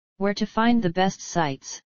Where to find the best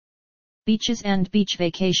sites, beaches and beach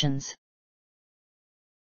vacations.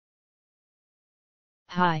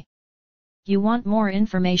 Hi. You want more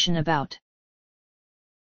information about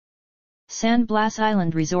San Blas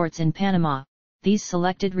Island resorts in Panama? These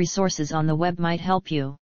selected resources on the web might help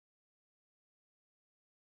you.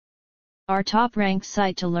 Our top-ranked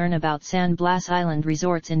site to learn about San Blas Island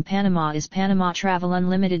resorts in Panama is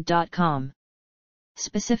PanamaTravelUnlimited.com.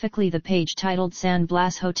 Specifically the page titled San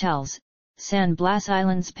Blas Hotels, San Blas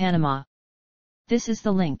Islands, Panama. This is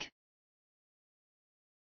the link.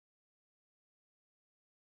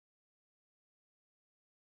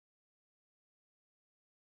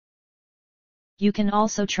 You can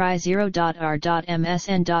also try zero.r.msn.com,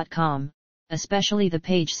 especially the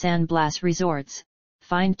page San Blas Resorts,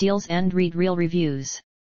 find deals and read real reviews.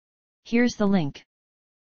 Here's the link.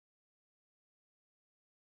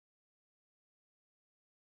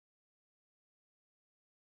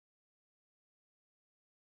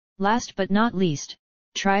 Last but not least,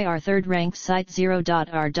 try our third-ranked site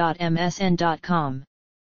zero.r.msn.com.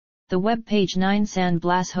 The web page 9 San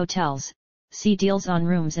Blas Hotels, see deals on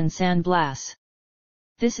rooms in San Blas.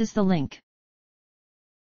 This is the link.